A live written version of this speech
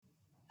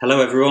Hello,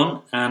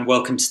 everyone, and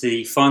welcome to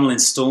the final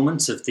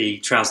instalment of the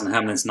Trowers and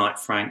Hamlin's Knight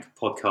Frank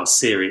podcast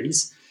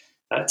series.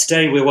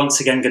 Today, we're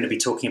once again going to be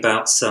talking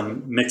about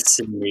some myths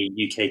in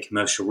the UK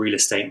commercial real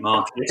estate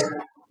market,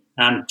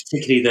 and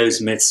particularly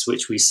those myths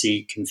which we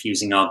see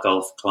confusing our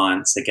Gulf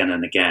clients again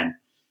and again.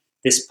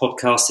 This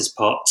podcast is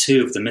part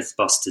 2 of the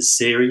Mythbusters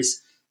series,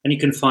 and you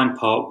can find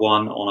part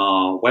 1 on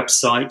our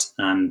website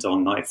and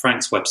on Knight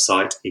Frank's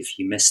website if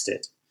you missed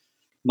it.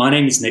 My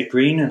name is Nick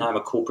Green, and I'm a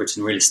corporate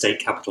and real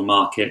estate capital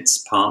markets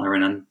partner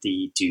in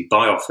the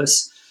Dubai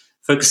office,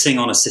 focusing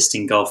on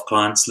assisting Gulf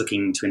clients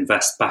looking to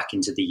invest back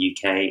into the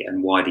UK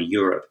and wider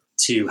Europe.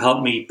 To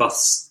help me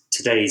bust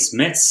today's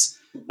myths,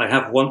 I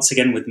have once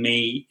again with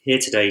me here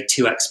today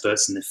 2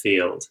 experts in the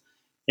field.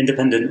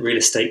 Independent real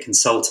estate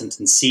consultant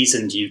and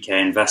seasoned UK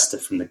investor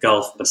from the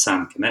Gulf,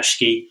 Bassam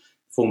Kameshki,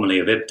 formerly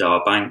of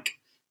Ibdar Bank,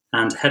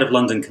 and head of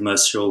London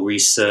commercial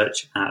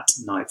research at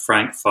Knight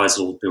Frank,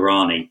 Faisal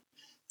Durrani.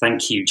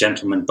 Thank you,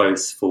 gentlemen,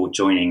 both for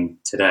joining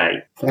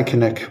today. Thank you,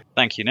 Nick.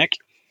 Thank you, Nick.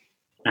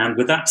 And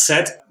with that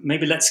said,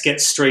 maybe let's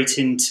get straight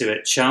into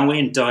it, shall we?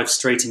 And dive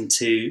straight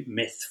into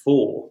myth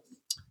 4,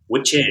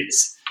 which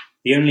is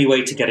the only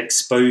way to get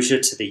exposure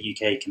to the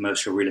UK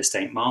commercial real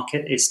estate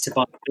market is to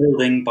buy a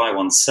building by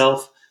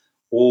oneself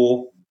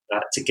or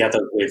together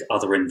with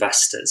other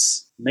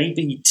investors.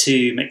 Maybe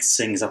to mix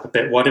things up a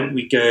bit, why don't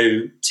we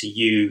go to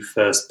you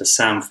first,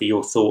 Bassam, for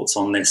your thoughts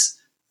on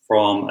this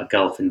from a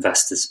Gulf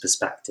investor's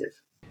perspective?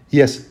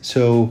 Yes,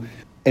 so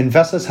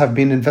investors have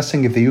been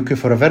investing in the UK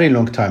for a very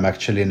long time,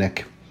 actually,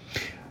 Nick.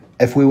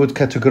 If we would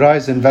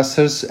categorize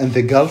investors in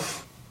the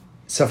Gulf,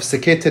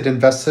 sophisticated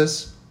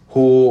investors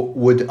who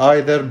would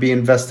either be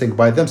investing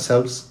by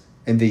themselves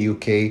in the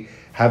UK,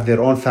 have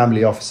their own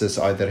family offices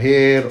either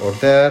here or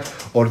there,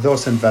 or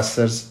those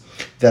investors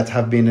that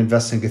have been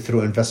investing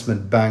through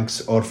investment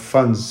banks or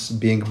funds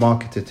being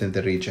marketed in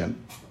the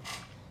region.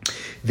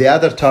 The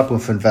other type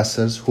of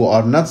investors who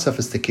are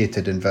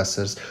non-sophisticated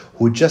investors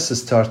who just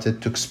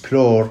started to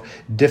explore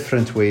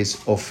different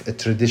ways of a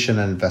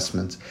traditional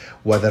investment,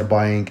 whether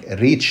buying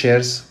REIT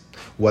shares,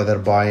 whether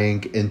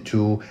buying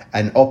into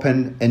an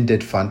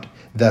open-ended fund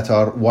that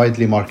are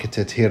widely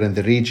marketed here in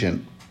the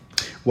region.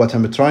 What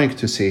I'm trying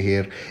to say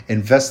here,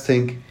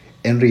 investing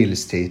in real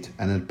estate,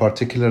 and in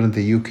particular in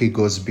the UK,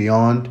 goes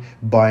beyond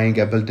buying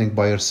a building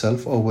by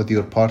yourself or with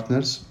your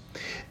partners.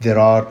 There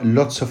are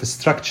lots of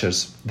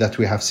structures that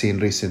we have seen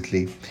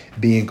recently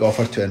being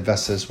offered to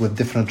investors with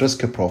different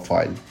risk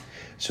profile.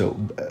 So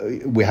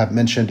we have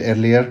mentioned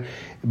earlier,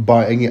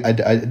 buying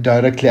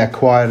directly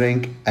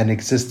acquiring an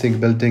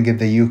existing building in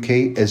the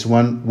UK is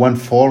one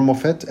form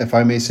of it, if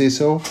I may say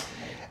so.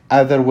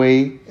 Other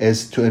way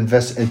is to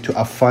invest into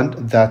a fund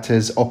that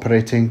is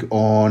operating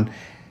on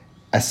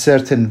a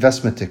certain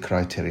investment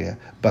criteria.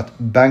 But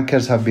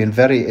bankers have been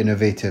very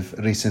innovative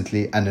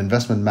recently, and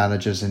investment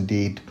managers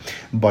indeed,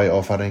 by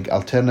offering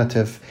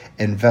alternative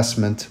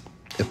investment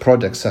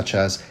products such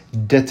as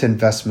debt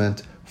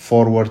investment,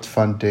 forward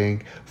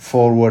funding,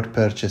 forward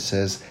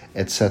purchases,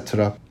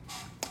 etc.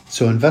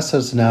 So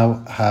investors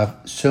now have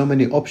so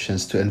many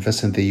options to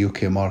invest in the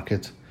UK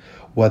market,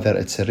 whether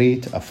it's a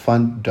REIT, a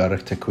fund,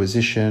 direct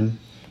acquisition,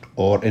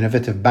 or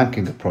innovative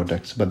banking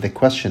products. But the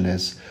question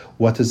is,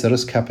 what is the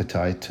risk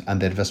appetite and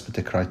the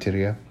investment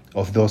criteria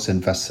of those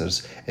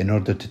investors in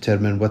order to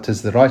determine what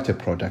is the right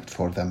product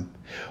for them?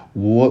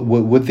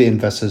 Would the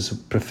investors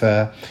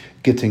prefer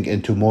getting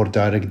into more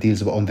direct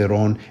deals on their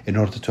own in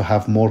order to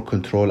have more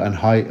control and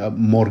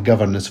more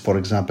governance, for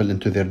example,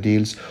 into their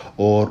deals?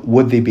 Or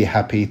would they be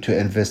happy to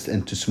invest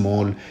into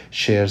small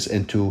shares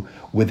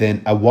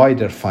within a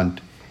wider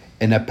fund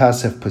in a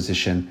passive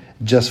position,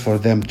 just for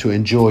them to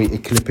enjoy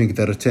clipping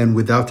the return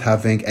without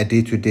having a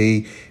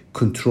day-to-day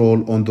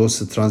control on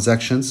those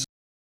transactions?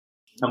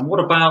 And what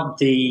about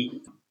the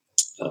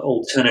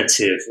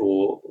alternative,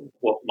 or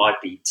what might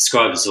be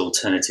described as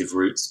alternative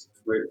routes?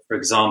 For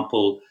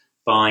example,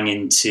 buying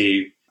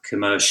into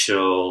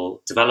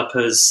commercial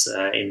developers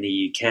in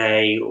the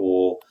UK,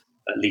 or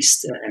at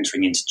least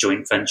entering into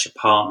joint venture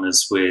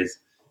partners with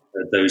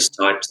those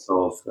types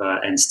of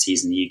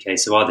entities in the UK.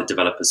 So either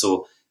developers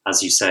or,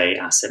 as you say,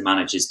 asset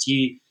managers. Do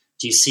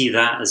you see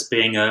that as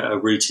being a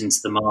route into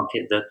the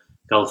market that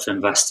Gulf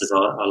investors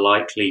are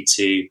likely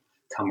to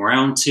come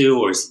around to,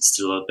 or is it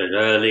still a bit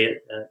early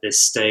at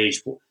this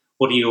stage?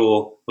 What are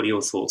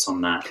your thoughts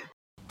on that?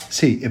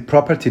 See,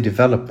 property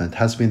development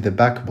has been the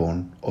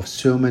backbone of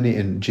so many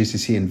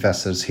GCC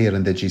investors here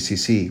in the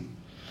GCC.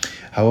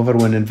 However,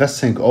 when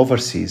investing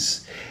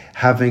overseas,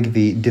 having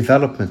the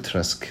development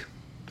risk,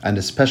 and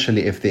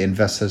especially if the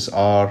investors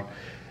are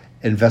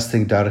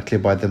investing directly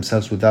by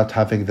themselves without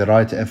having the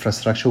right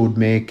infrastructure, would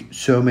make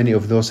so many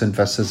of those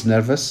investors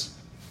nervous.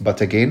 But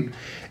again,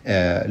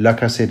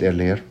 like I said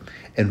earlier,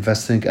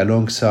 investing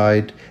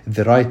alongside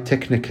the right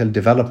technical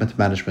development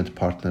management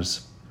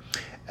partners,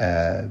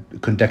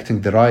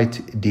 conducting the right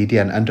DD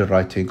and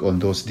underwriting on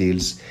those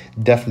deals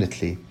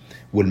definitely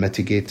will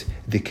mitigate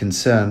the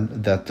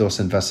concern that those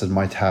investors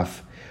might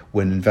have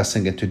when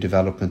investing into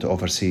development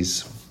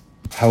overseas.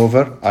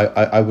 However,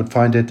 I would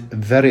find it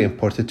very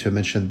important to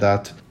mention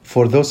that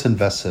For those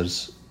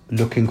investors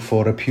looking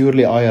for a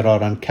purely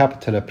IRR and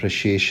capital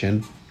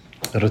appreciation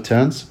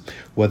returns,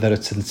 whether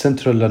it's in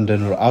central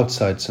London or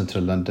outside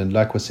central London,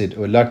 like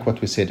what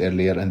we said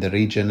earlier, in the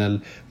regional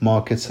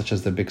markets such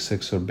as the Big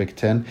Six or Big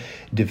Ten,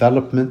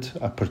 development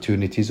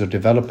opportunities or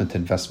development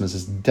investments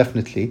is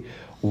definitely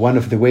one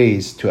of the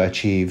ways to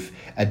achieve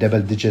a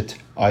double-digit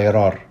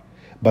IRR.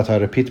 But I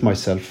repeat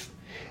myself,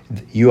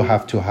 you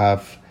have to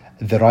have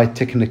the right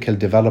technical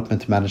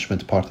development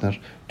management partner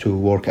to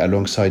work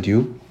alongside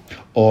you,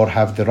 or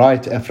have the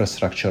right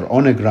infrastructure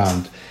on the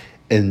ground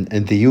in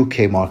the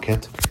UK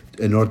market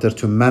in order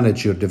to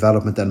manage your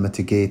development and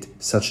mitigate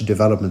such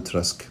development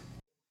risk.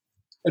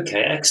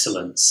 Okay,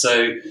 excellent.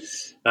 So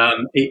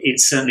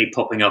it's certainly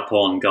popping up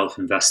on Gulf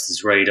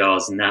investors'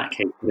 radars in that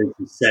case. But as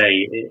you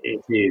say,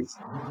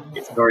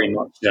 it's very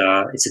much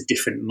it's a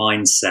different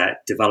mindset,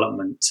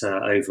 development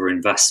over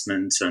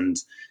investment, and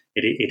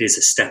it is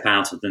a step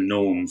out of the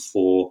norm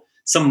for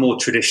some more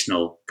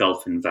traditional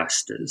Gulf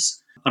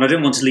investors. And I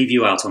don't want to leave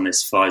you out on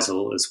this,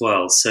 Faisal, as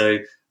well. So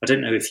I don't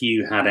know if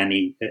you had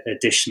any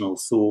additional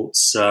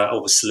thoughts.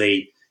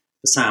 Obviously,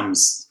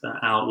 Sam's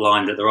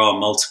outlined that there are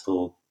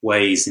multiple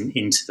ways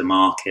into the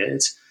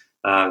market,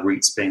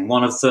 REITs being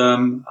one of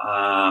them,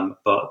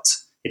 but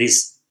it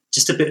is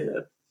just a bit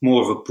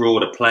more of a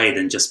broader play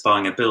than just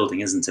buying a building,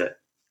 isn't it?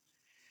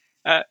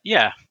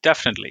 Yeah,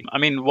 definitely. I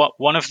mean,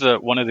 one of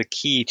the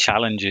key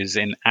challenges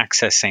in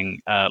accessing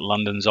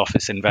London's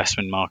office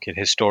investment market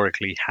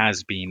historically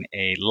has been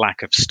a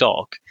lack of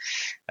stock.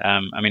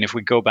 I mean, if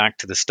we go back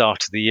to the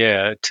start of the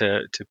year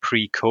to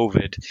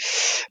pre-COVID,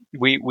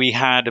 we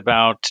had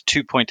about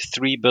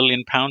 £2.3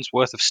 billion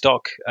worth of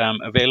stock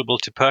available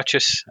to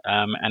purchase,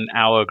 and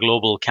our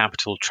global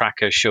capital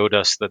tracker showed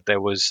us that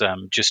there was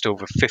just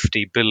over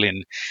 £50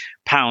 billion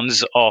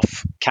of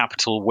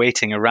capital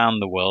waiting around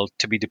the world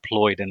to be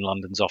deployed in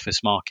London's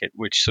office market,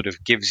 which sort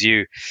of gives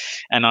you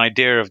an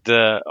idea of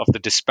the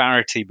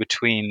disparity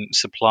between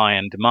supply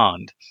and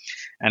demand.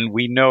 And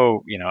we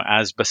know,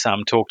 as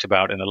Bassam talked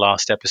about in the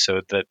last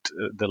episode, that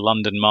the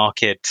London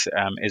market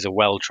is a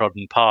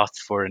well-trodden path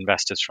for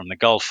investors from the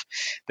Gulf.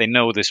 They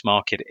know this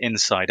market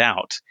inside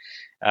out.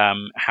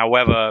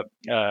 However,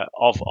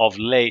 of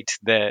late,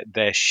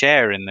 their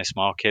share in this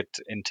market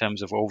in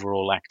terms of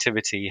overall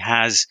activity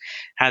has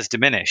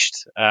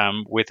diminished,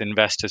 with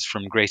investors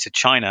from Greater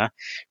China,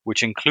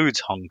 which includes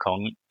Hong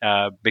Kong,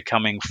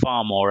 becoming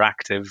far more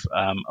active,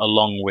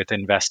 along with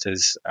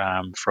investors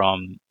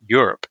from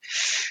Europe.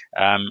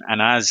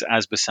 And as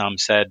Bassam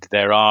said,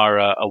 there are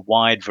a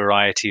wide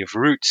variety of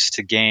routes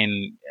to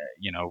gain,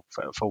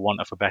 for want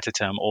of a better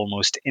term,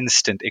 almost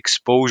instant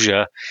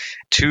exposure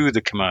to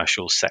the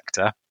commercial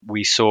sector.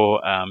 We saw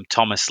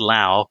Thomas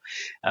Lau,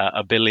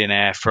 a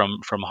billionaire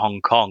from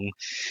Hong Kong,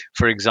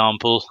 for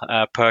example,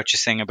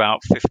 purchasing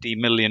about £50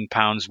 million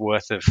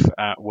worth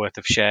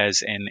of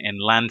shares in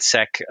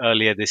Landsec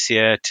earlier this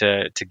year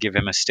to give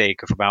him a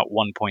stake of about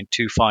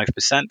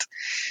 1.25%.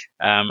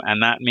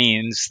 And that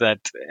means that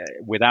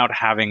without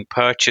having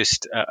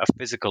purchased a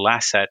physical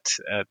asset,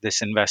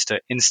 this investor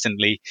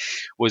instantly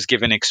was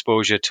given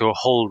exposure to a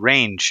whole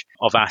range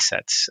of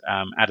assets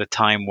at a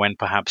time when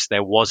perhaps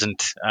there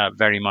wasn't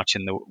very much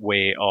in the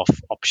way of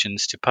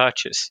options to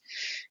purchase.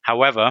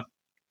 However,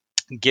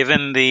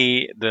 given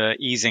the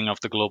easing of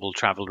the global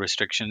travel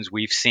restrictions,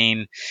 we've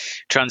seen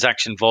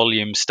transaction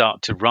volume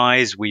start to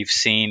rise. We've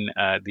seen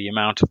the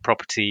amount of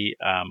property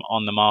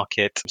on the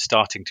market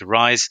starting to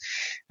rise.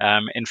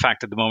 In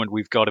fact, at the moment,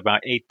 we've got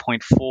about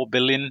 £8.4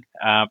 billion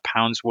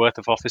worth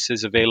of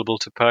offices available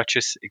to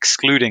purchase,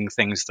 excluding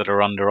things that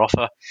are under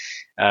offer,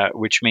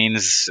 which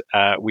means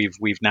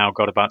we've now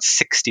got about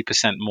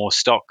 60% more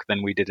stock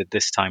than we did at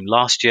this time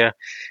last year.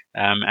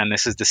 And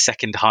this is the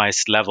second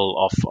highest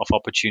level of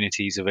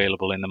opportunities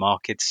available in the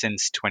market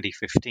since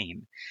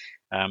 2015.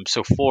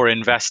 So for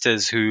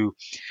investors who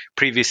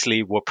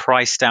previously were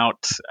priced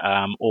out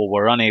or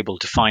were unable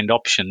to find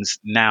options,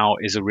 now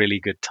is a really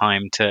good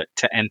time to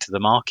enter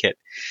the market.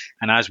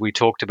 And as we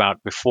talked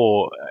about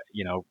before,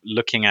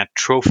 looking at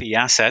trophy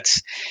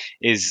assets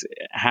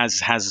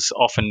has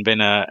often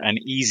been an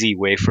easy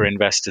way for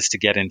investors to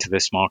get into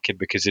this market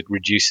because it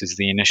reduces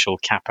the initial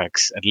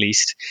capex at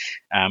least.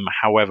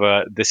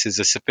 However, this is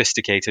a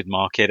sophisticated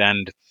market,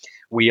 and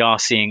we are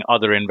seeing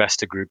other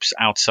investor groups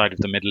outside of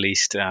the Middle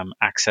East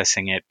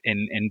accessing it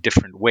in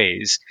different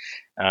ways.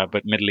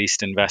 But Middle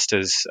East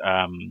investors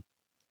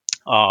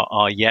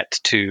are yet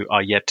to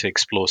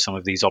explore some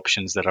of these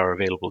options that are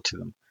available to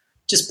them.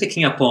 Just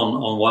picking up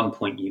on one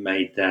point you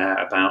made there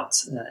about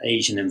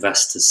Asian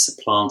investors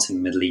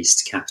supplanting Middle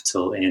East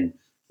capital in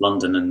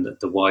London and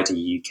the wider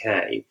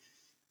UK.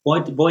 Why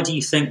do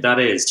you think that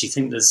is? Do you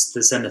think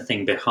there's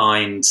anything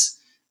behind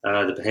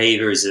the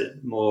behaviour? Is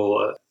it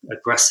more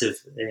aggressive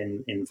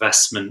in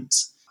investment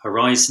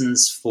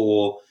horizons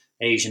for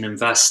Asian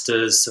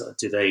investors? Or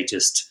do they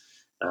just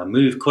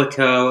move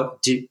quicker?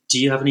 Do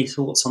you have any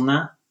thoughts on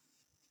that?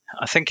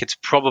 I think it's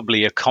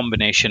probably a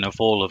combination of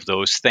all of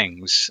those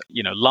things.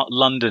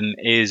 London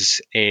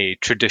is a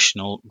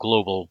traditional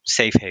global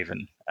safe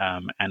haven.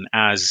 And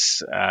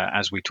as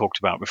we talked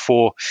about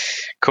before,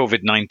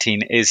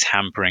 COVID-19 is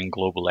hampering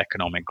global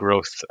economic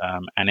growth.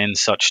 And in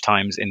such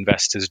times,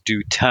 investors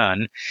do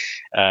turn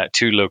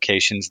to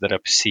locations that are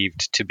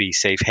perceived to be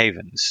safe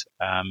havens.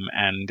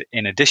 And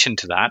in addition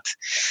to that,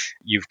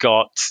 you've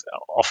got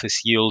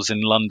office yields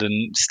in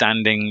London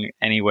standing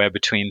anywhere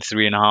between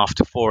 3.5%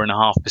 to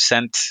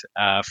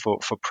 4.5%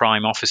 for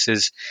prime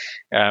offices,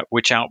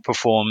 which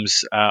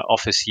outperforms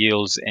office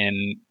yields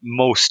in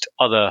most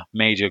other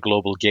major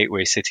global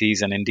gateway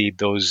cities, and indeed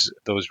those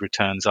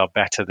returns are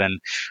better than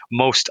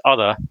most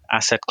other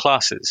asset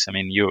classes. I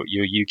mean, your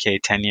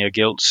UK 10-year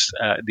gilts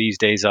these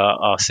days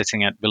are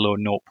sitting at below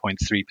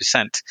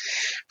 0.3%,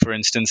 for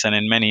instance, and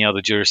in many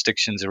other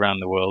jurisdictions around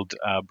the world,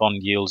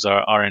 bond yields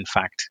are in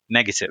fact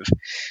negative,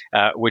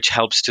 which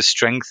helps to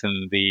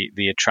strengthen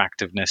the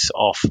attractiveness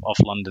of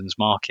London's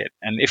market.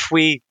 And if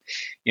we,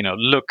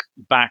 look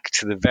back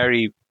to the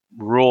very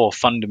raw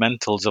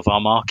fundamentals of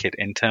our market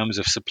in terms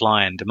of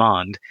supply and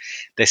demand,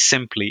 there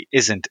simply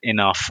isn't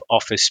enough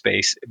office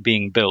space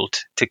being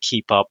built to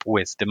keep up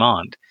with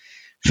demand.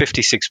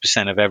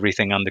 56% of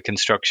everything under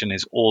construction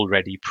is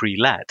already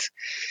pre-let.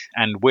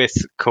 And with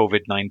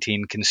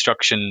COVID-19,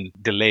 construction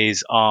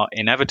delays are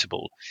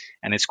inevitable.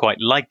 And it's quite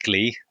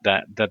likely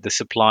that the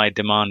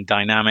supply-demand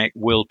dynamic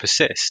will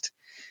persist.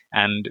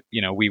 And,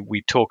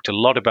 we talked a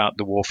lot about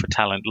the war for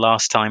talent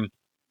last time,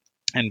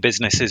 and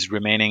businesses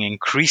remaining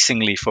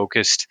increasingly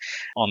focused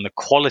on the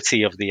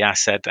quality of the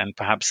asset and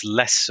perhaps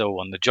less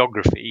so on the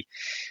geography,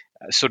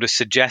 sort of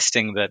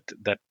suggesting that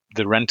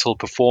the rental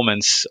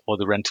performance or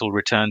the rental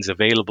returns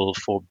available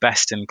for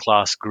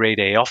best-in-class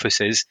Grade A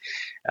offices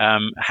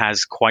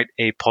has quite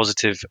a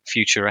positive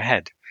future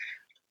ahead.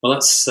 Well,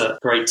 that's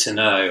great to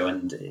know,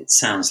 and it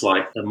sounds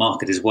like the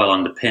market is well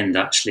underpinned,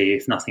 actually,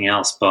 if nothing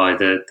else, by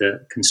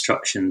the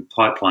construction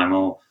pipeline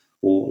or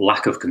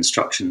lack of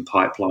construction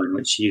pipeline,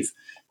 which you've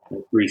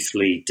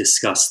briefly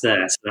discussed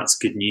there. So that's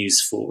good news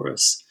for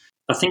us.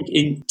 I think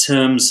in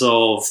terms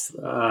of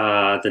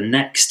the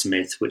next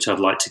myth, which I'd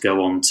like to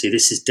go on to,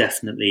 this is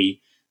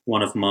definitely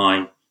one of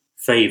my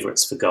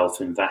favourites for Gulf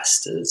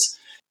investors.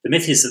 The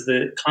myth is that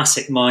the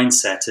classic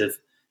mindset of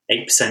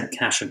 8%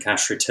 cash on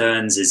cash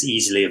returns is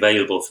easily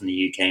available from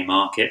the UK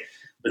market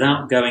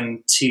without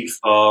going too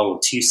far or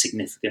too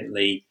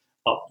significantly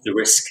up the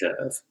risk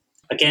curve.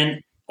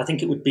 Again, I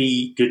think it would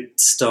be good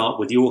to start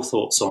with your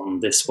thoughts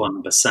on this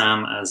one,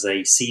 Bassam, as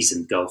a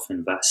seasoned Gulf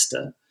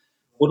investor.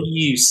 What are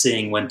you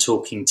seeing when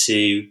talking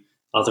to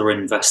other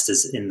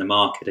investors in the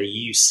market? Are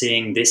you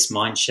seeing this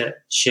mindset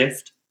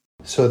shift?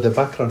 So the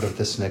background of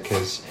this, Nick,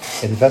 is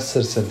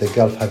investors in the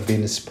Gulf have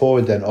been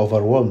spoiled and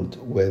overwhelmed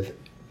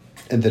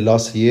in the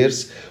last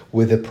years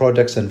with the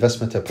products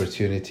investment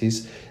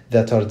opportunities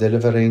that are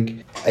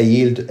delivering a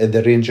yield in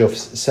the range of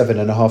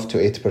 7.5% to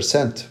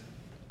 8%.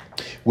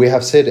 We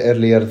have said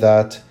earlier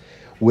that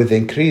with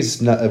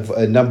increased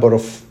number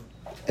of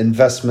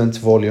investment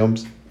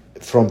volumes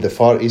from the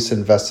Far East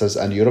investors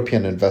and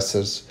European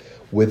investors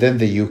within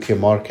the UK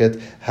market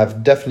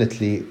have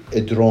definitely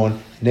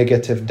drawn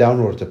negative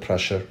downward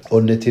pressure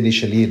on net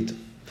initial yield.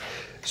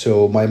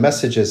 So my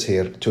message is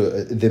here,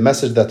 the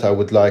message that I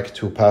would like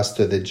to pass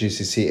to the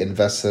GCC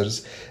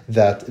investors,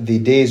 that the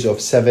days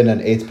of 7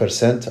 and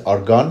 8%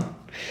 are gone.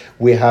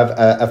 We have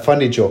a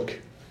funny joke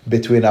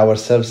between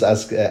ourselves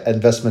as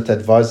investment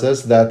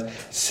advisors that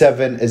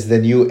 7 is the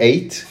new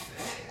 8.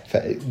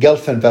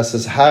 Gulf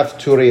investors have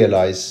to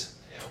realize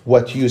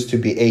what used to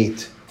be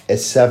 8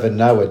 is 7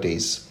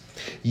 nowadays.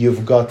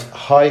 You've got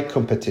high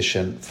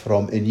competition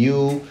from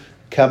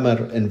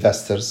newcomer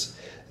investors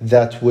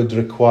that would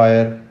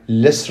require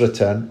less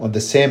return on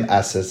the same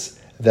assets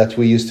that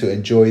we used to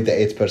enjoy the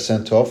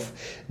 8% of.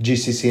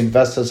 GCC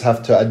investors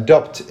have to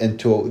adopt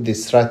into the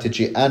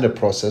strategy and a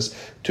process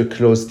to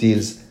close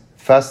deals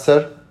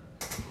faster.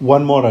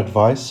 One more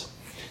advice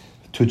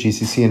to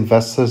GCC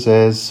investors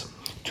is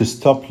to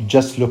stop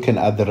just looking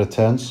at the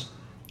returns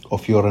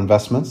of your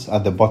investments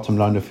at the bottom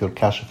line of your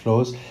cash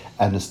flows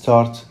and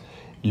start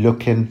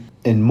looking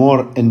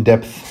more in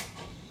depth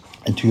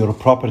into your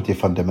property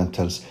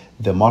fundamentals.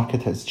 The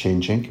market is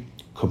changing,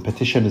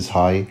 competition is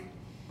high.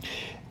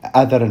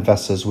 Other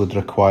investors would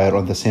require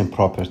on the same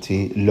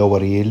property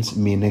lower yields,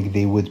 meaning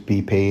they would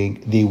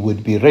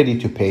be ready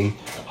to pay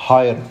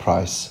higher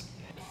price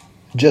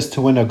just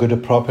to win a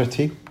good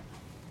property.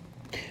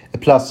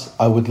 Plus,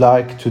 I would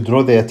like to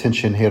draw the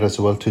attention here as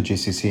well to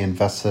GCC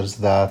investors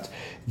that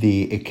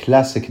the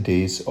classic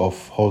days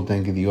of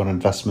holding your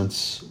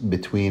investments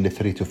between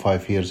 3 to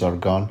 5 years are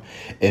gone.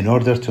 In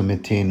order to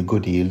maintain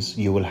good yields,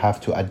 you will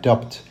have to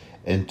adapt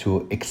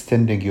into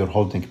extending your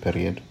holding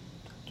period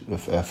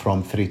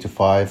from 3 to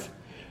 5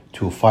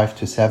 to 5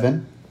 to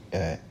 7,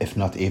 if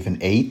not even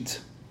 8.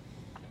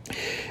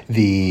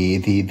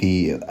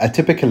 A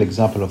typical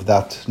example of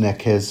that,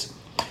 Nick, is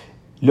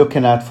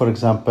looking at, for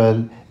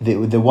example,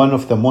 the one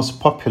of the most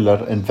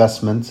popular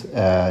investment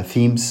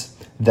themes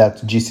that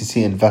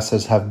GCC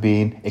investors have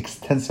been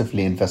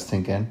extensively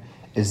investing in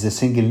is the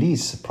single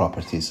lease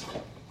properties.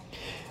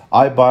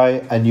 I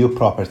buy a new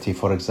property,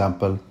 for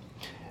example.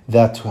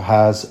 that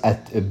has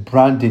a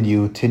brand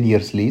new 10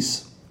 years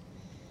lease,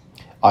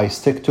 I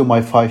stick to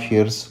my 5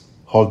 years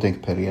holding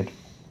period.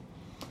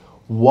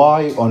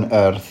 Why on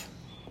earth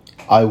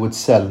I would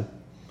sell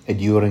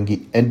during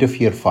the end of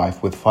year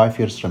 5 with 5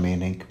 years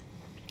remaining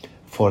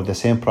for the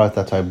same price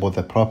that I bought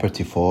the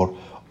property for,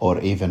 or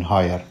even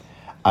higher,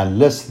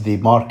 unless the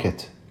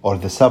market or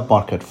the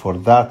sub-market for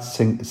that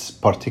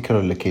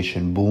particular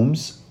location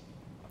booms?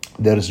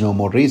 There is no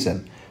more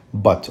reason.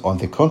 But on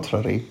the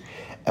contrary,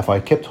 if I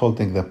kept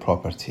holding the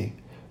property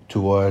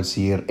towards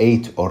year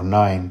 8 or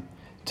 9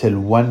 till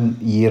 1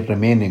 year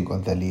remaining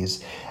on the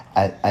lease,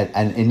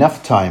 and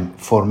enough time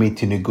for me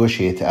to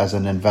negotiate as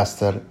an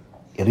investor,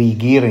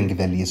 re-gearing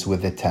the lease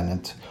with the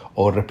tenant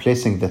or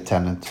replacing the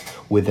tenant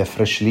with a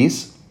fresh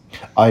lease,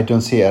 I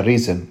don't see a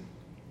reason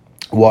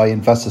why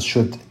investors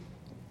should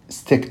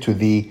stick to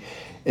the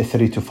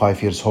 3 to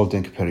 5 years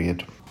holding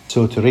period.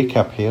 So to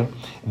recap here,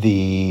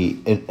 the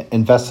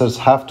investors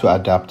have to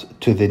adapt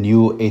to the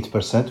new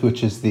 8%,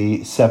 which is the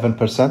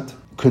 7%.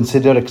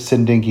 Consider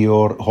extending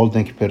your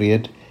holding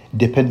period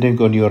depending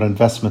on your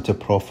investment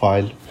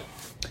profile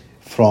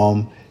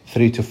from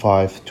 3 to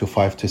 5 to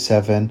 5 to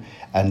 7,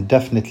 and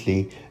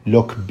definitely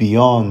look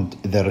beyond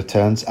the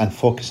returns and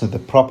focus on the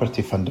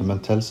property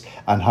fundamentals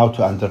and how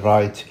to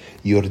underwrite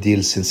your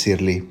deal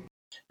sincerely.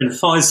 And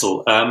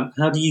Faisal,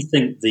 how do you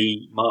think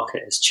the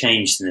market has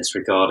changed in this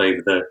regard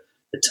over the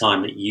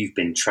time that you've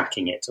been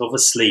tracking it?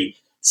 Obviously,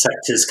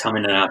 sectors come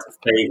in and out of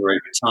favour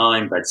over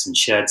time, beds and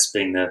sheds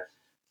being the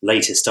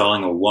latest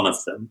darling or one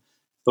of them.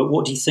 But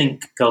what do you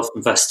think Gulf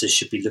investors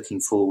should be looking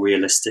for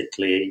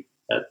realistically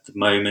at the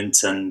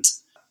moment? And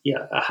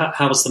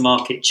how has the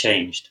market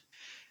changed?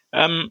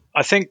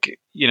 I think,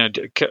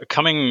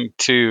 coming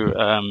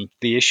to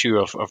the issue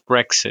of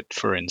Brexit,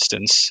 for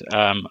instance,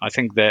 I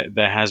think that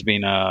there has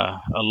been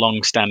a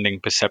long-standing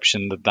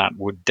perception that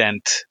would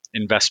dent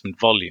investment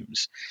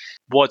volumes.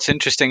 What's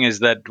interesting is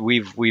that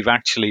we've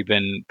actually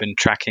been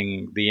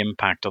tracking the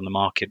impact on the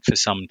market for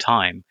some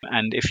time.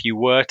 And if you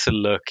were to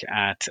look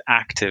at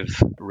active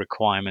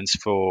requirements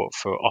for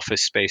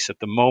office space at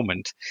the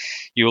moment,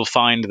 you will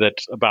find that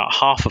about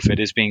half of it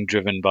is being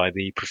driven by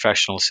the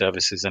professional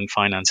services and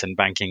finance and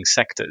banking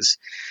sectors.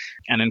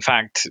 And in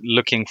fact,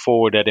 looking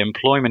forward at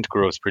employment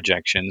growth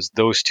projections,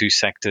 those two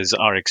sectors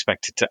are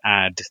expected to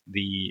add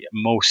the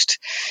most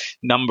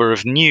number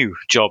of new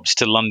jobs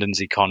to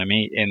London's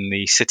economy in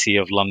the City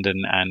of London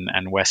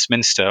and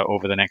Westminster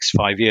over the next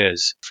 5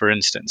 years, for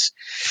instance.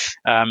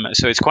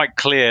 So it's quite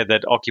clear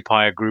that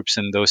occupier groups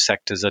in those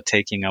sectors are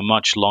taking a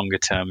much longer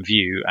term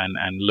view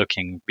and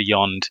looking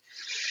beyond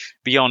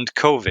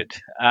COVID.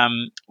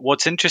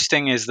 What's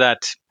interesting is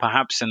that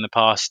perhaps in the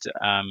past,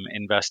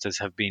 investors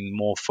have been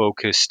more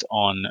focused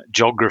on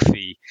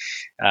geography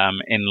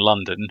in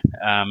London.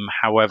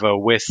 However,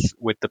 with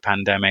the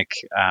pandemic,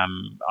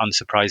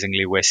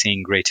 unsurprisingly, we're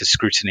seeing greater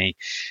scrutiny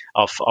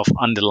of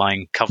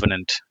underlying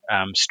covenant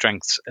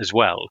strengths as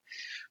well.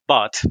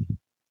 But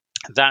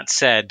that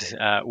said,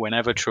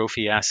 whenever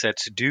trophy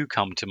assets do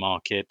come to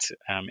market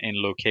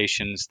in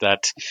locations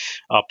that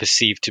are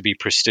perceived to be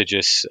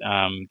prestigious,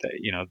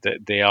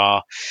 they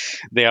are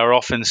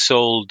often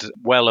sold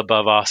well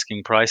above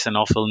asking price and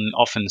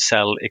often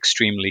sell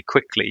extremely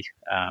quickly.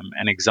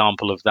 An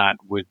example of that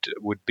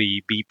would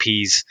be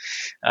BP's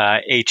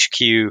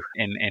HQ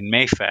in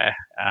Mayfair,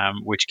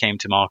 which came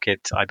to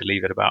market, I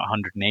believe, at about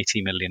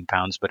 £180 million,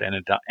 but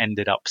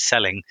ended up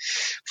selling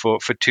for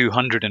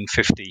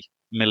 £250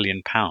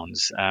 million,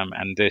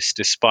 and this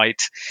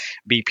despite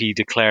BP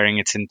declaring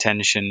its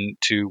intention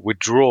to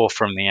withdraw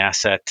from the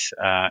asset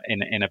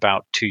in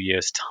about 2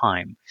 years'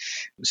 time.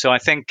 So I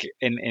think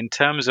in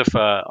terms of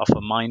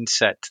a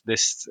mindset,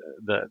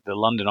 the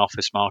London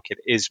office market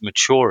is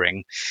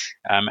maturing,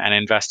 and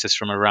investors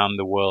from around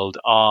the world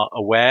are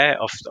aware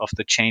of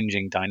the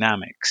changing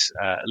dynamics.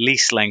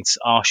 Lease lengths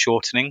are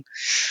shortening,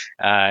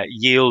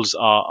 yields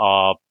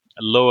are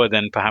lower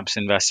than perhaps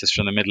investors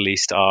from the Middle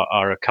East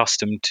are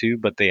accustomed to,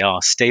 but they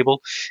are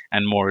stable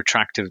and more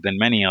attractive than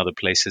many other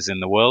places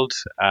in the world.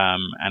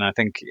 And I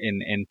think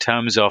in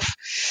terms of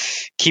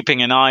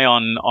keeping an eye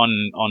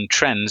on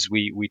trends,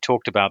 we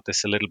talked about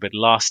this a little bit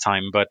last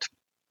time, but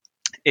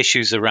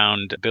issues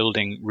around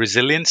building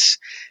resilience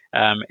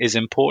is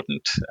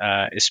important,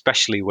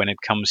 especially when it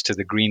comes to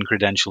the green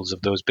credentials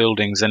of those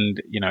buildings.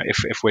 And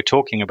if we're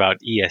talking about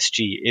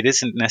ESG, it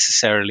isn't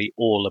necessarily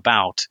all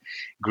about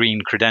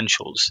green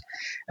credentials.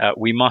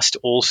 We must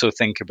also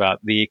think about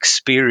the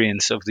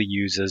experience of the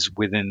users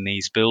within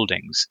these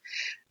buildings.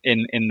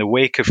 In the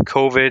wake of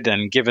COVID,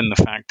 and given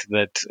the fact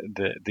that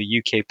the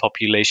UK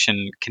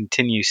population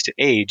continues to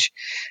age,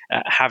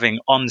 having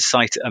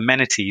on-site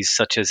amenities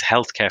such as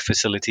healthcare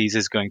facilities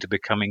is going to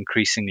become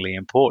increasingly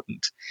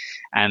important.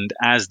 And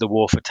as the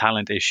war for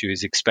talent issue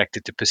is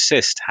expected to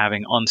persist,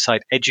 having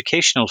on-site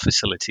educational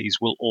facilities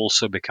will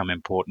also become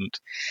important.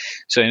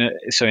 So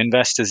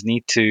investors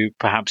need to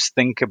perhaps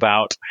think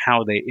about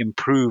how they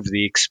improve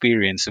the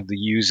experience of the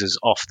users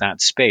of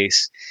that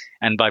space,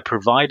 And by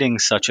providing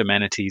such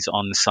amenities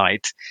on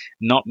site,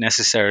 not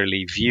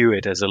necessarily view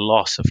it as a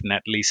loss of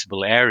net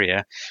leasable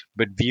area,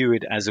 but view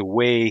it as a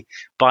way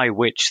by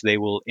which they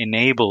will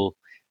enable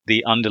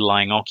the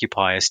underlying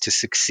occupiers to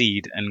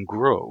succeed and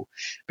grow.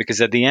 Because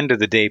at the end of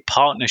the day,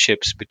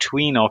 partnerships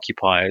between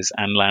occupiers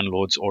and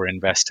landlords or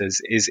investors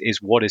is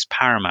what is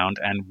paramount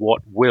and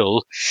what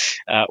will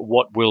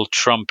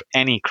trump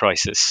any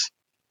crisis.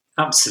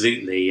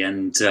 Absolutely,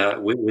 and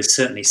we're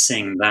certainly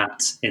seeing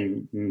that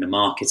in the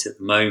market at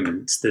the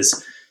moment.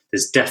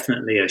 There's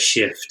definitely a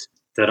shift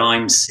that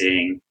I'm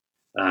seeing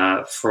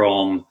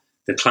from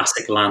the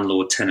classic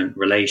landlord-tenant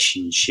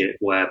relationship,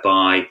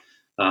 whereby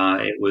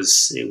it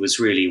was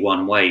really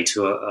one way,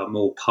 to a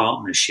more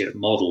partnership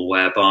model,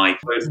 whereby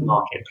both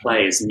market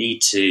players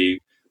need to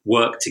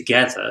work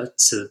together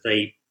so that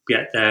they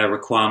get their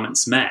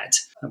requirements met.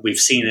 We've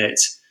seen it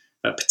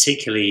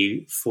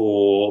particularly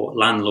for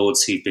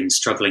landlords who've been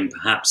struggling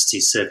perhaps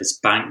to service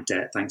bank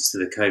debt thanks to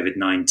the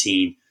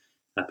COVID-19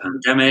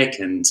 pandemic,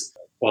 and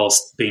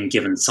whilst being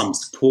given some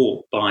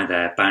support by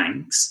their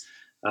banks,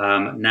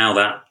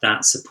 now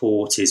that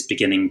support is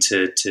beginning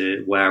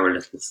to wear a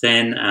little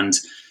thin, and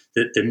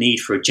the need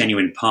for a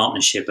genuine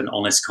partnership and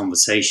honest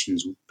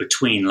conversations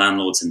between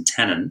landlords and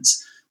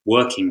tenants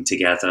working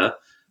together,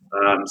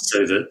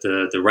 so that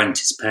the rent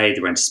is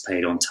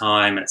paid on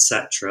time,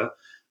 etc.,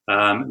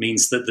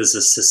 means that there's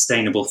a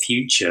sustainable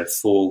future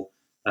for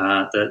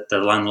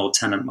the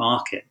landlord-tenant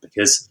market.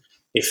 Because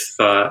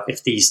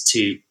if these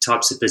two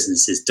types of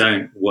businesses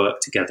don't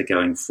work together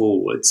going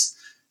forwards,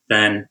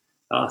 then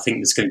I think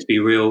there's going to be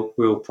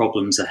real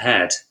problems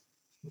ahead.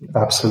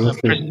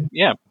 Absolutely.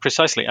 Yeah,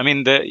 precisely. I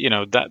mean,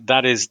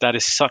 that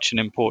is such an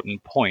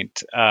important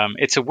point.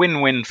 It's a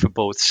win-win for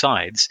both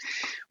sides.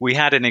 We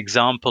had an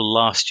example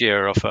last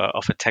year of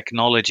a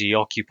technology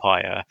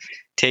occupier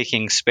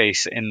taking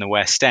space in the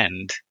West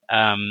End,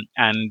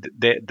 and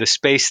the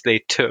space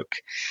they took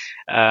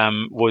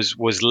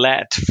was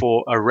let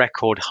for a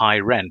record high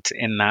rent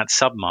in that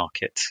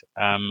submarket,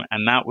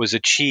 and that was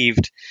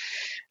achieved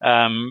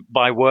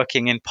by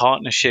working in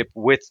partnership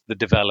with the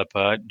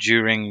developer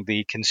during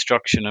the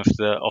construction of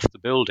the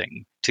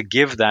building, to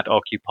give that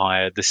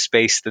occupier the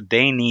space that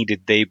they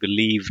needed, they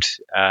believed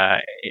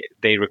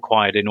they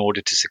required in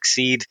order to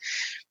succeed,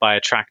 by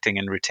attracting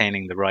and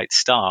retaining the right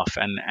staff.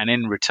 And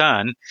in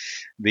return,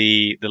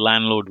 the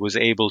landlord was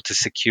able to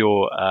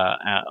secure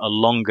a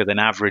longer than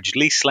average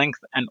lease length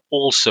and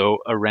also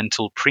a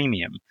rental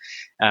premium.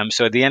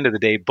 So at the end of the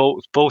day,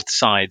 both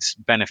sides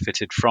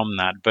benefited from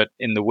that. But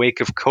in the wake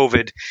of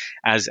COVID,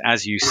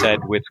 as you said,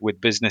 with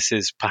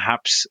businesses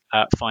perhaps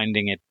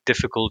finding it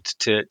difficult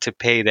to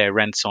pay their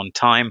rents on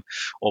time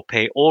or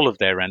pay all of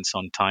their rents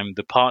on time,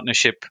 the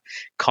partnership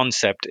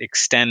concept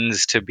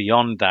extends to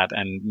beyond that,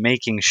 and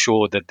making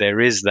sure that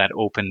there is that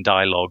open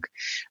dialogue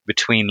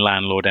between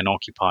landlord and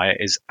occupier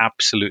is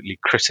absolutely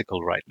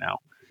critical right now.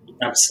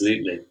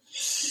 Absolutely.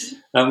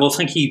 Well,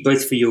 thank you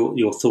both for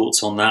your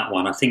thoughts on that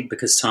one. I think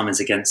because time is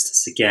against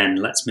us again,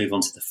 let's move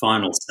on to the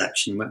final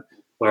section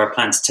where I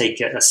plan to take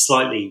a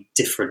slightly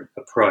different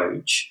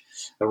approach.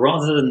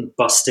 Rather than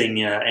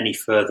busting any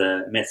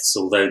further myths,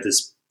 although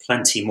there's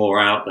plenty more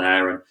out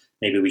there, and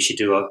maybe we should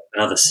do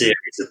another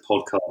series of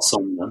podcasts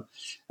on them,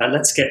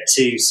 let's get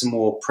to some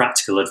more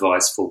practical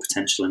advice for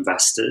potential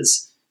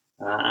investors,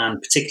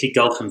 and particularly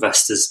Gulf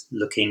investors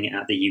looking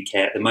at the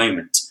UK at the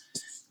moment.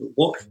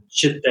 What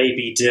should they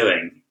be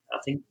doing? I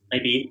think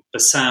maybe,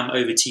 Bassam,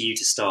 over to you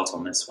to start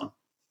on this one.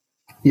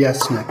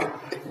 Yes, Nick.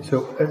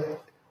 So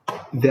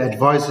the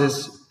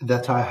advices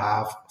that I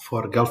have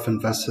for Gulf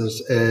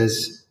investors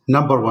is,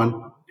 number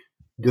one,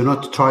 do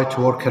not try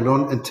to work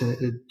alone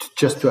and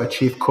just to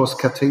achieve cost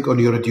cutting on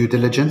your due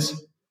diligence.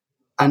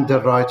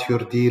 Underwrite your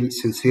deal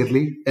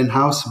sincerely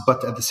in-house,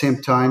 but at the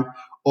same time,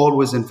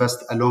 always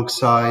invest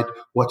alongside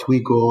what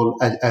we call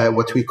a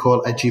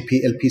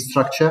GP/LP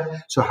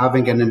structure. So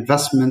having an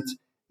investment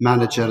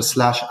manager /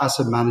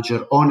 asset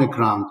manager on the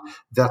ground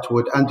that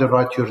would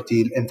underwrite your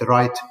deal in the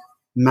right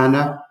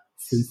manner,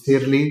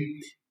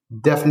 sincerely,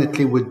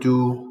 definitely would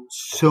do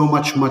so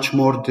much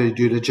more due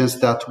diligence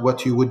than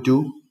what you would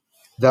do.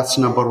 That's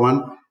number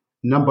one.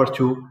 Number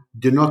two,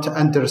 do not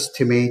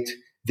underestimate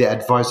the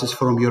advices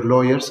from your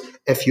lawyers.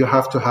 If you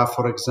have to have,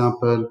 for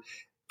example,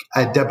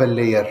 a double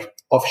layer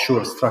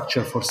offshore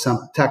structure for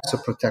some tax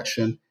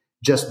protection,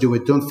 just do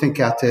it. Don't think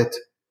at it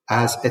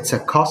as it's a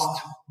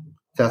cost.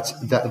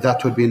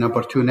 That would be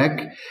number two,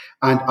 Nick.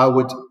 And I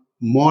would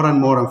more and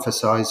more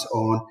emphasize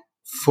on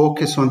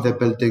focus on the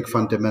building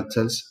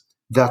fundamentals.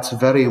 That's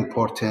very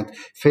important.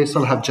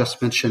 Faisal have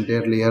just mentioned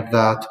earlier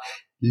that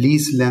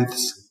lease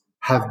lengths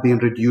have been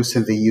reduced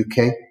in the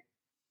UK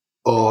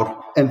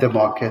or in the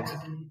market,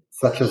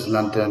 such as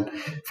London.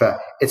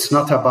 It's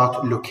not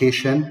about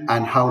location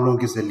and how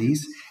long is the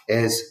lease,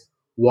 is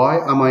why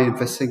am I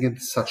investing in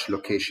such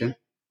location?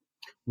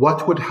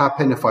 What would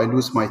happen if I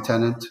lose my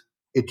tenant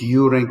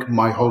during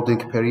my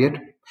holding period?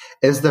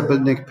 Is the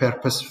building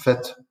purpose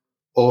fit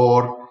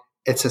or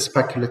it's a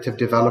speculative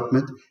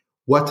development?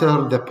 What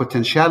are the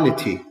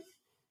potentiality?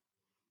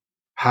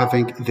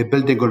 having the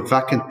building or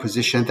vacant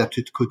position that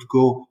it could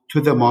go to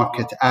the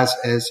market as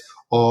is,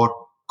 or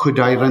could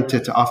I rent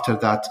it after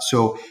that?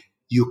 So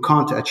you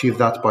can't achieve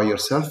that by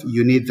yourself.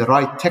 You need the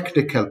right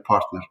technical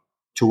partner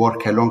to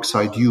work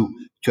alongside you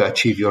to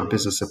achieve your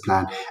business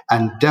plan.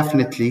 And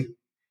definitely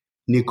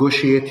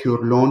negotiate your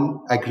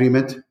loan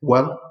agreement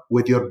well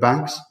with your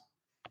banks.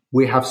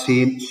 We have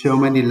seen so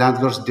many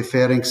landlords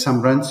deferring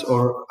some rents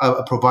or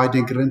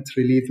providing rent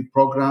relief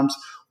programs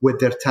with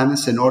their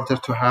tenants in order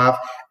to have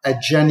a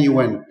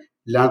genuine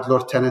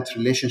landlord-tenant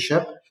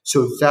relationship.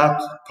 So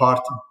that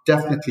part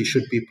definitely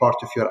should be part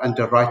of your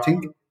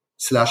underwriting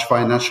 /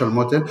 financial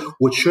model,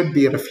 which should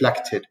be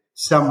reflected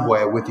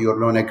somewhere with your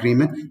loan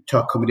agreement to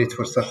accommodate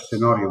for such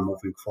scenario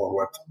moving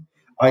forward.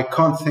 I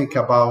can't think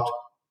about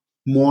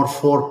more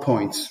 4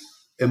 points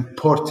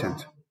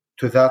important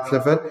to that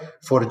level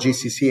for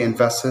GCC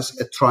investors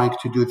trying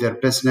to do their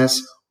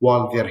business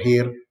while they're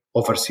here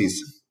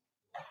overseas.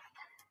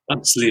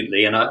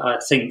 Absolutely. And I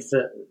think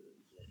that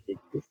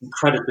it's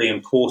incredibly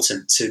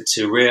important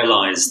to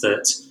realize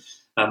that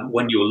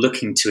when you're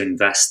looking to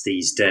invest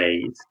these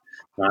days,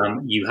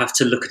 you have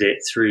to look at it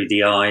through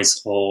the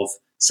eyes of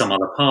some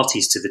other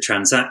parties to the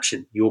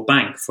transaction. Your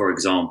bank, for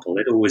example,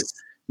 it always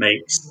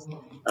makes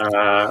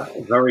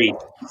very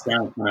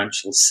sound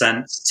financial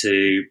sense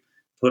to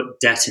put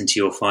debt into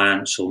your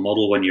financial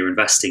model when you're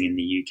investing in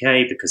the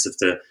UK because of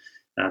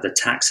the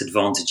tax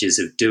advantages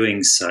of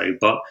doing so.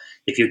 But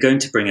if you're going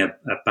to bring a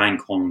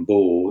bank on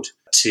board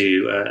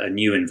to a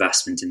new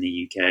investment in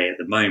the UK at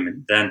the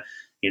moment, then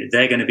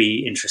they're going to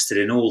be interested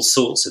in all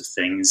sorts of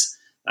things.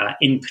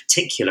 In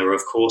particular,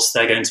 of course,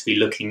 they're going to be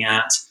looking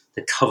at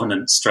the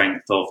covenant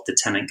strength of the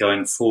tenant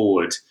going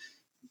forward,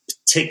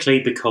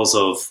 particularly because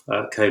of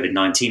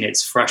COVID-19.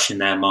 It's fresh in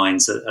their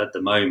minds at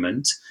the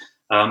moment.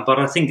 But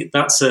I think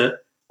that's a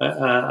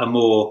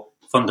more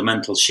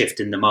fundamental shift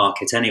in the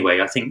market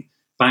anyway. I think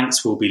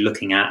banks will be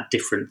looking at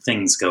different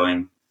things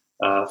going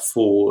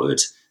forward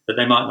that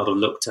they might not have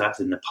looked at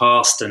in the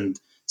past. And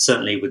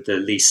certainly with the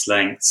lease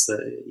lengths,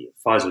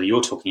 Faisal,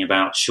 you're talking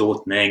about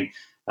shortening,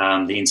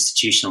 the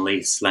institutional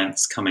lease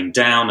lengths coming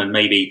down, and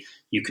maybe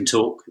you can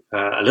talk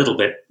a little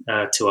bit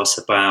to us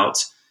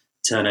about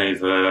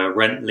turnover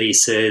rent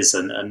leases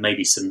and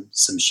maybe some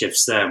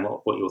shifts there and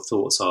what your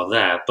thoughts are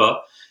there.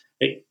 But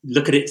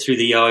look at it through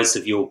the eyes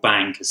of your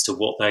bank as to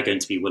what they're going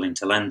to be willing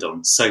to lend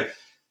on. So,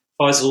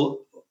 Faisal,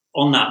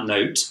 on that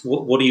note,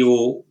 what are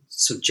your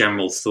sort of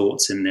general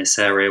thoughts in this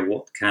area?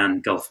 What can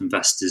Gulf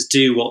investors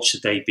do? What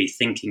should they be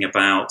thinking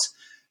about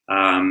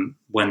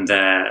when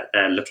they're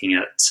looking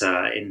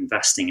at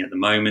investing at the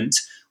moment?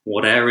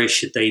 What areas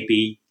should they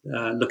be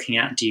looking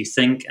at, do you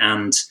think?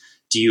 And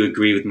do you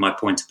agree with my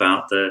point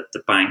about the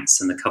banks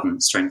and the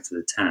covenant strength of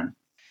the tenant?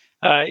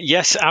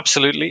 Yes,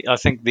 absolutely. I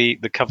think the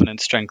covenant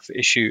strength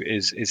issue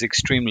is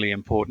extremely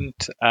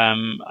important.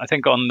 I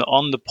think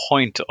on the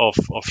point of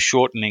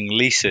shortening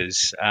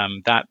leases,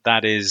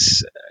 that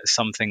is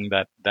something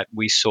that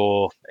we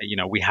saw.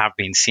 We have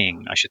been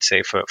seeing, I should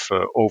say,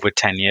 for over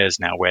 10 years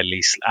now, where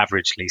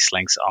average lease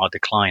lengths are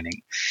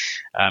declining.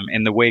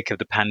 In the wake of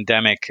the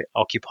pandemic,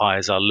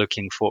 occupiers are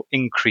looking for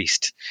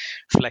increased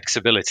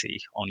flexibility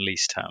on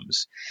lease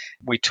terms.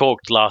 We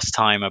talked last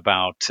time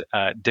about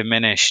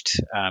diminished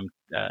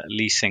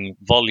leasing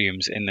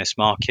volumes in this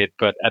market,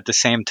 but at the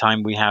same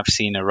time, we have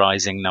seen a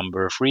rising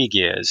number of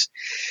re-gears.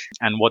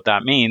 And what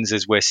that means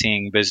is we're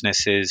seeing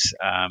businesses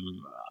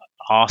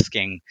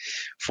asking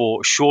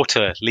for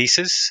shorter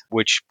leases,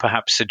 which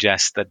perhaps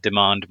suggests that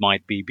demand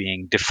might be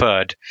being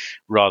deferred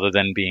rather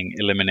than being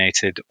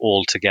eliminated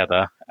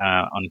altogether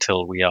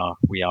until we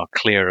are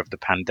clear of the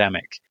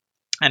pandemic.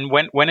 And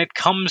when it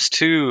comes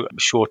to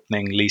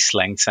shortening lease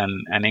lengths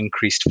and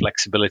increased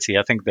flexibility,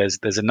 I think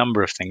there's a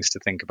number of things to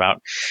think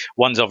about.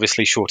 One's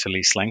obviously shorter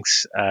lease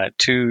lengths.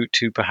 Two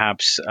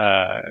perhaps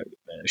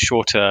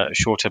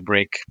shorter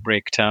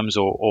break terms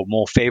or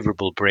more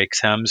favorable break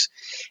terms,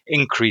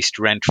 increased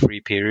rent-free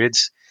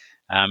periods.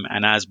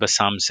 And as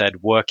Bassam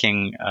said,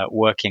 working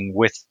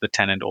with the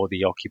tenant or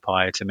the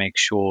occupier to make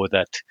sure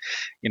that,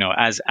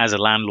 as a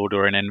landlord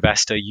or an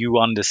investor, you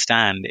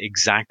understand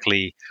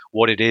exactly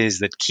what it is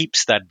that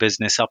keeps that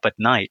business up at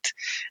night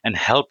and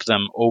help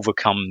them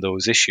overcome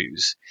those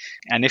issues.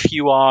 And if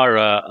you are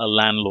a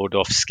landlord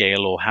of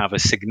scale or have a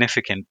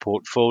significant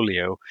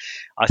portfolio,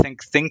 I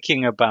think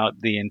thinking about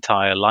the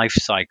entire life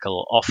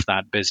cycle of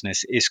that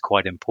business is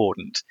quite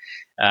important.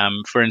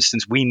 For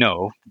instance, we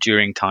know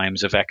during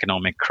times of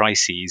economic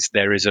crises,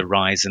 there is a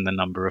rise in the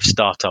number of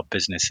startup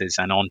businesses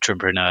and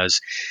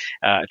entrepreneurs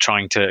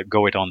trying to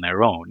go it on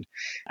their own.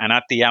 And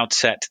at the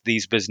outset,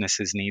 these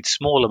businesses need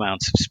small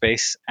amounts of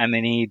space, and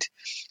they need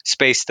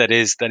space that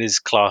is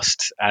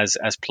classed as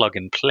plug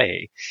and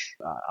play.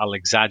 I'll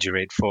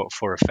exaggerate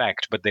for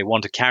effect, but they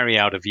want to carry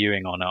out a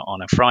viewing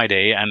on a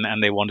Friday,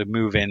 and they want to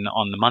move in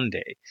on the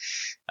Monday.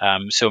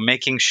 So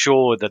making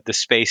sure that the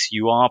space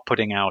you are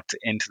putting out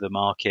into the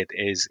market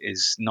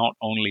is not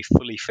only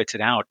fully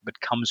fitted out,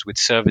 but comes with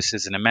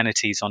services and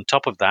amenities on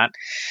top of that,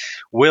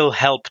 will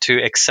help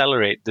to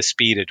accelerate the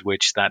speed at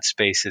which that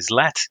space is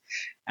let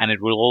and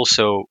it will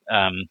also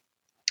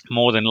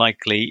more than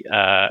likely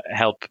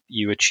help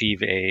you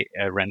achieve a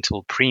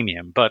rental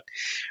premium. But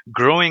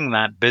growing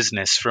that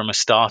business from a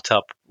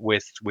startup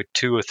with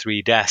 2 or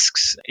 3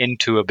 desks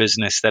into a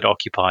business that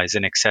occupies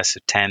in excess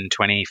of 10,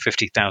 20,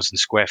 50,000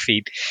 square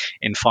feet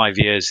in 5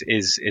 years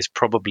is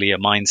probably a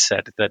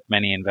mindset that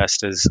many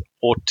investors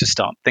ought to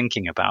start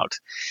thinking about.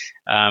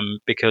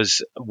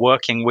 Because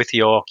working with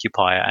your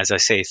occupier, as I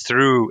say,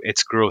 through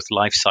its growth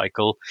life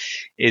cycle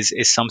is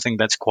something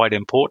that's quite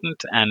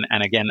important, and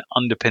again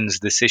underpins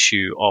this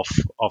issue of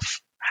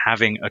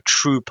having a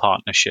true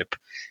partnership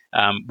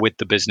with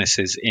the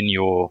businesses in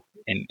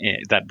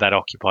that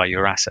occupy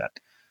your asset.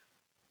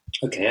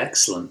 Okay,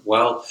 excellent.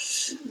 Well,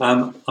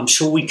 I'm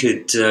sure we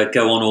could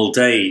go on all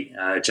day,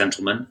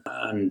 gentlemen,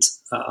 and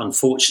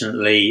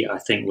unfortunately, I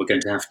think we're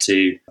going to have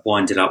to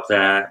wind it up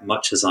there,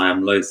 much as I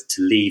am loath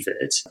to leave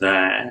it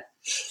there.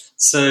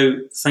 So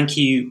thank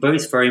you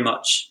both very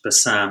much,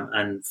 Bassam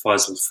and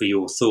Faisal, for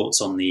your thoughts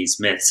on these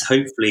myths.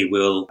 Hopefully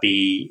we'll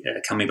be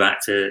coming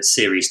back to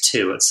Series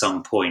 2 at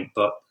some point.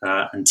 But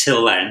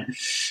until then,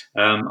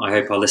 I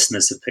hope our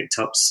listeners have picked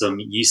up some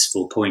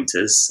useful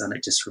pointers, and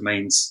it just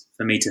remains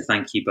for me to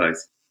thank you both.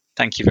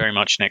 Thank you very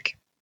much, Nick.